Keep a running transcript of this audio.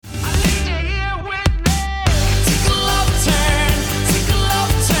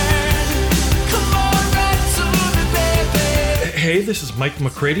Hey, this is Mike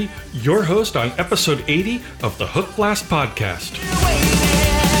McCready, your host on episode 80 of the Hookblast podcast.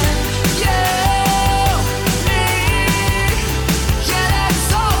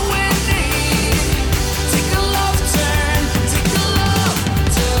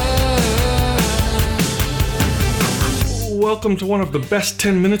 Welcome to one of the best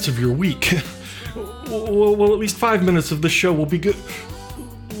 10 minutes of your week. Well, at least 5 minutes of the show will be good.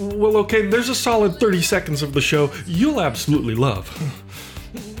 Well, okay, there's a solid 30 seconds of the show you'll absolutely love.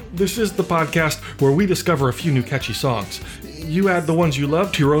 This is the podcast where we discover a few new catchy songs. You add the ones you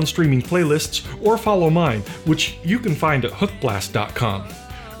love to your own streaming playlists or follow mine, which you can find at hookblast.com.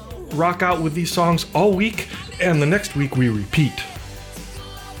 Rock out with these songs all week, and the next week we repeat.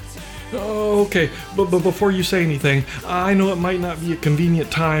 Okay, but before you say anything, I know it might not be a convenient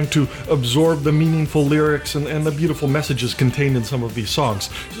time to absorb the meaningful lyrics and the beautiful messages contained in some of these songs.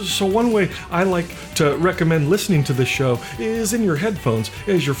 So one way I like to recommend listening to this show is in your headphones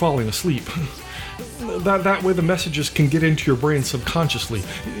as you're falling asleep. That way the messages can get into your brain subconsciously,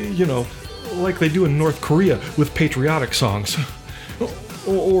 you know, like they do in North Korea with patriotic songs.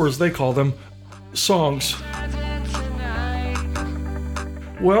 Or as they call them, songs.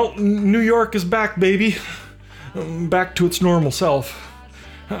 Well, New York is back, baby. Back to its normal self.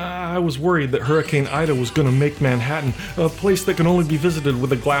 I was worried that Hurricane Ida was going to make Manhattan a place that can only be visited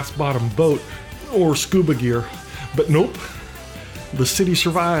with a glass-bottomed boat or scuba gear. But nope, the city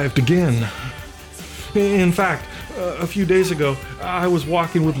survived again. In fact, a few days ago, I was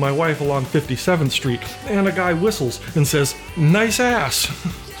walking with my wife along 57th Street, and a guy whistles and says, "Nice ass."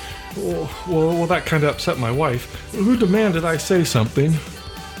 Well, that kind of upset my wife, who demanded I say something.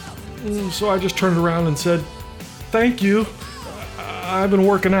 So I just turned around and said, "Thank you. I've been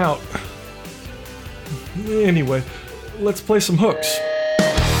working out." Anyway, let's play some hooks.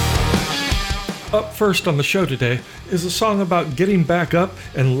 Up first on the show today is a song about getting back up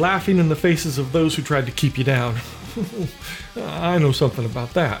and laughing in the faces of those who tried to keep you down. I know something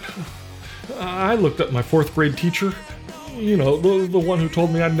about that. I looked at my 4th grade teacher, you know, the one who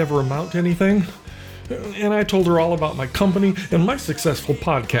told me I'd never amount to anything. And I told her all about my company and my successful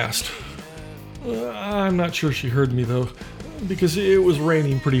podcast. I'm not sure she heard me, though, because it was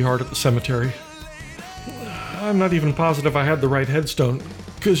raining pretty hard at the cemetery. I'm not even positive I had the right headstone,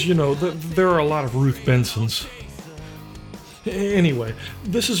 because, you know, there are a lot of Ruth Bensons. Anyway,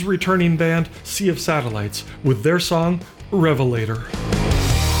 this is returning band Sea of Satellites with their song, Revelator.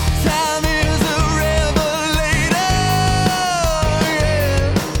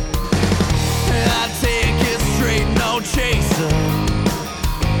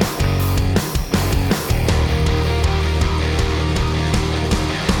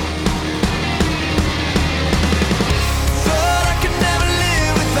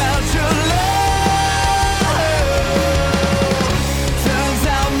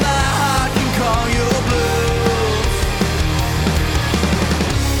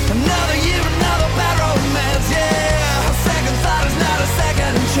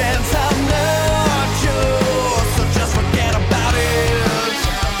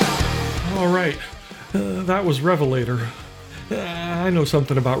 That was Revelator. I know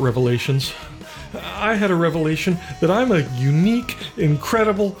something about revelations. I had a revelation that I'm a unique,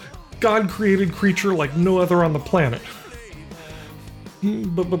 incredible, God-created creature like no other on the planet.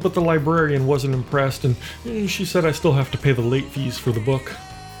 But the librarian wasn't impressed, and she said I still have to pay the late fees for the book.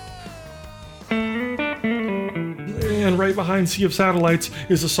 And right behind Sea of Satellites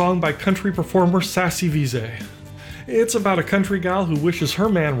is a song by country performer Sassy Vize. It's about a country gal who wishes her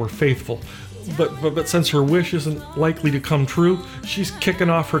man were faithful. But since her wish isn't likely to come true, she's kicking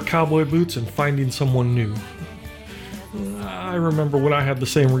off her cowboy boots and finding someone new. I remember when I had the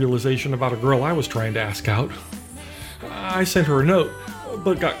same realization about a girl I was trying to ask out. I sent her a note,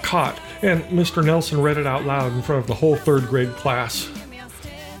 but got caught, and Mr. Nelson read it out loud in front of the whole 3rd grade class.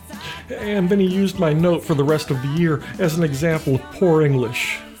 And then he used my note for the rest of the year as an example of poor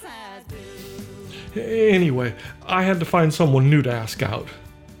English. Anyway, I had to find someone new to ask out.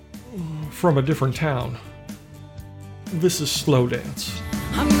 From a different town. This is Slow Dance.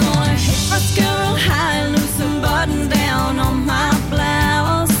 I'm gonna hit my skirt high, loose and button down on my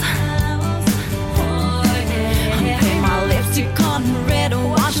blouse. I'm putting my lipstick on red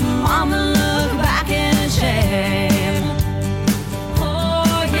and watch mama look back in shame.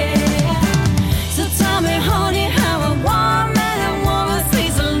 Oh yeah. So tell me, honey, how a warm man woman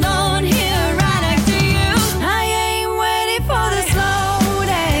stays alone here right next to you. I ain't waiting for the slow.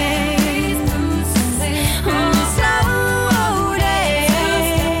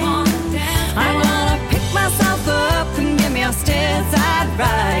 I wanna pick myself up and give me a stare.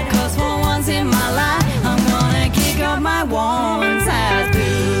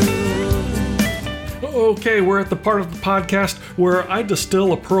 Okay, we're at the part of the podcast where I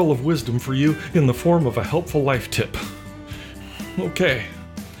distill a pearl of wisdom for you in the form of a helpful life tip. Okay.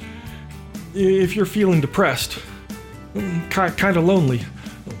 If you're feeling depressed, kind of lonely,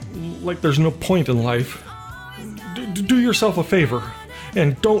 like there's no point in life, do yourself a favor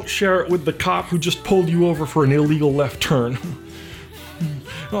and don't share it with the cop who just pulled you over for an illegal left turn.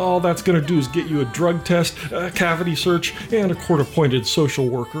 All that's going to do is get you a drug test, a cavity search, and a court-appointed social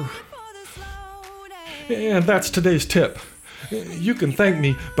worker. And that's today's tip. You can thank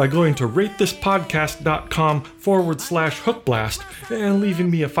me by going to ratethispodcast.com/Hookblast and leaving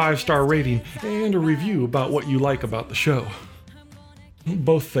me a 5-star rating and a review about what you like about the show.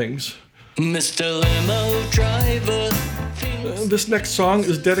 Both things. Mr. Limo Driver. This next song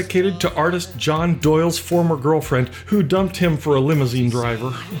is dedicated to artist John Doyle's former girlfriend who dumped him for a limousine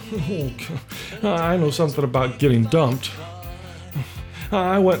driver. I know something about getting dumped.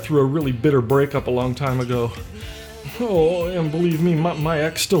 I went through a really bitter breakup a long time ago. Oh, and believe me, my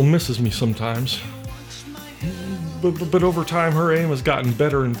ex still misses me sometimes. But over time, her aim has gotten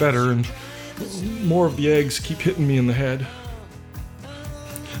better and better, and more of the eggs keep hitting me in the head.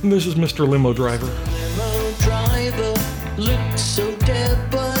 And this is Mr. Limo Driver. Limo Driver looks so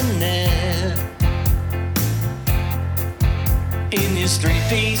debonair in his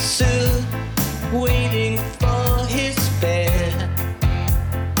 3-piece suit, waiting for his fare.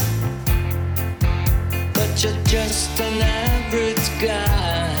 But you're just an average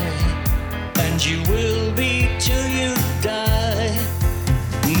guy, and you will be till you die,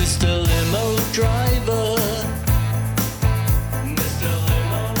 Mr. Limo Driver. Mr.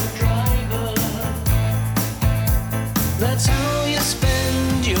 Limo Driver. That's how you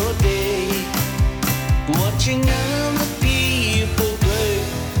spend your day, watching other people play.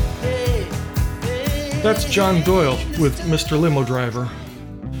 Hey, hey. That's John Doyle with Mr. Limo Driver.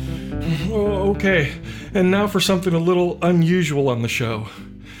 Okay, and now for something a little unusual on the show.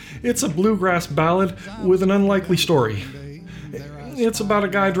 It's a bluegrass ballad with an unlikely story. It's about a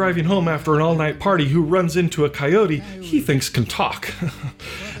guy driving home after an all-night party who runs into a coyote he thinks can talk.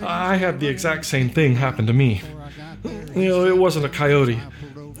 I had the exact same thing happen to me. It wasn't a coyote,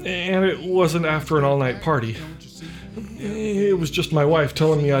 and it wasn't after an all-night party. It was just my wife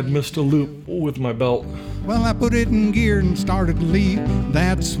telling me I'd missed a loop with my belt. Well, I put it in gear and started to leave.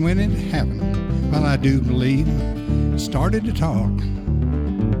 That's when it happened. Well, I do believe it started to talk.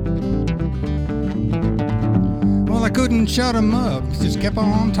 Well, I couldn't shut him up, just kept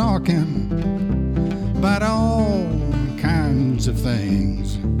on talking about all kinds of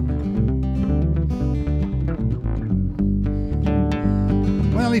things.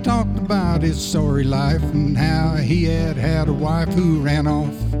 Well, he talked about his sorry life and how he had a wife who ran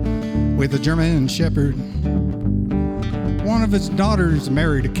off with a German Shepherd. One of his daughters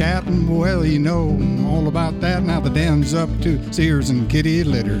married a cat, and well, you know all about that. Now the den's up to Sears and kitty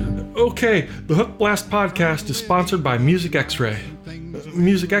litter. Okay, the Hookblast podcast is sponsored by Music X-Ray.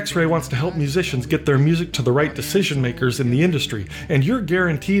 Music X-Ray wants to help musicians get their music to the right decision makers in the industry, and you're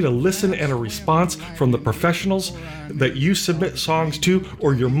guaranteed a listen and a response from the professionals that you submit songs to,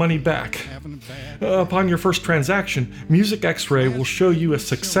 or your money back. Upon your first transaction, Music X-Ray will show you a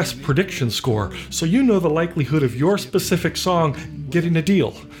success prediction score, so you know the likelihood of your specific song getting a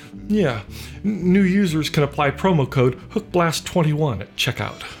deal. Yeah, new users can apply promo code HOOKBLAST21 at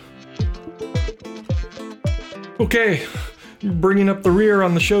checkout. Okay, bringing up the rear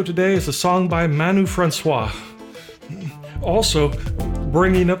on the show today is a song by Manu Francois. Also,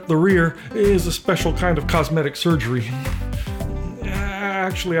 bringing up the rear is a special kind of cosmetic surgery.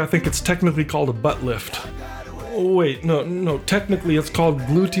 Actually, I think it's technically called a butt lift. Wait, no, technically it's called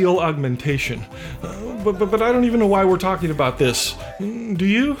gluteal augmentation. But I don't even know why we're talking about this. Do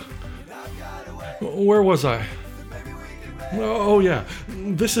you? Where was I? Oh yeah,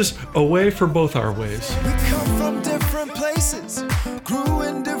 this is Away for Both Our Ways. We come from different places, grew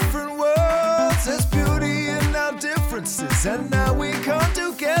in different worlds. There's beauty in our differences, and now we come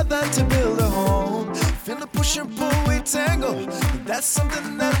together to build a home. Feel the push and pull, we tangle, but that's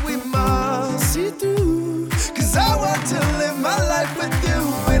something that we must see through. Cause I want to live my life with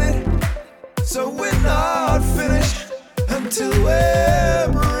you in it, so we're not finished until we're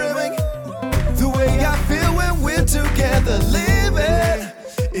brimming. The way I feel when we're together, living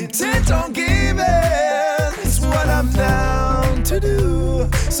intent on giving is what I'm down to do.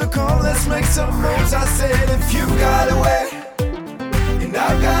 So come, let's make some moves. I said, if you got a way and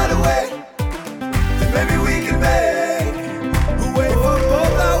I've got a way, then maybe we can make a way for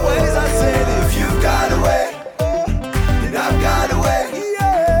both our ways. I said, if you got a way and I've got a way,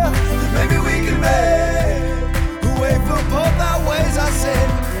 yeah, then maybe we can make a way for both our ways. I said.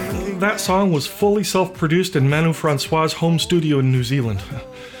 That song was fully self-produced in Manu Francois' home studio in New Zealand.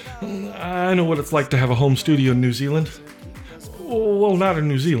 I know what it's like to have a home studio in New Zealand. Well, not in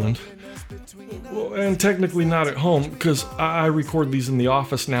New Zealand. And technically not at home, because I record these in the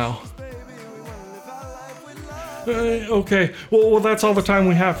office now. Okay, well, that's all the time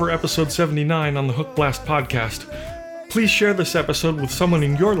we have for episode 79 on the Hookblast podcast. Please share this episode with someone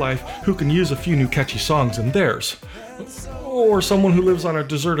in your life who can use a few new catchy songs in theirs. Or someone who lives on a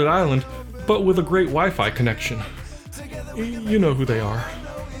deserted island, but with a great Wi-Fi connection. You know who they are.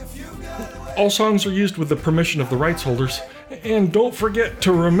 All songs are used with the permission of the rights holders, and don't forget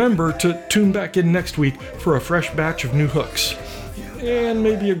to remember to tune back in next week for a fresh batch of new hooks. And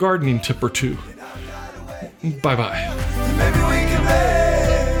maybe a gardening tip or two. Bye-bye. Maybe we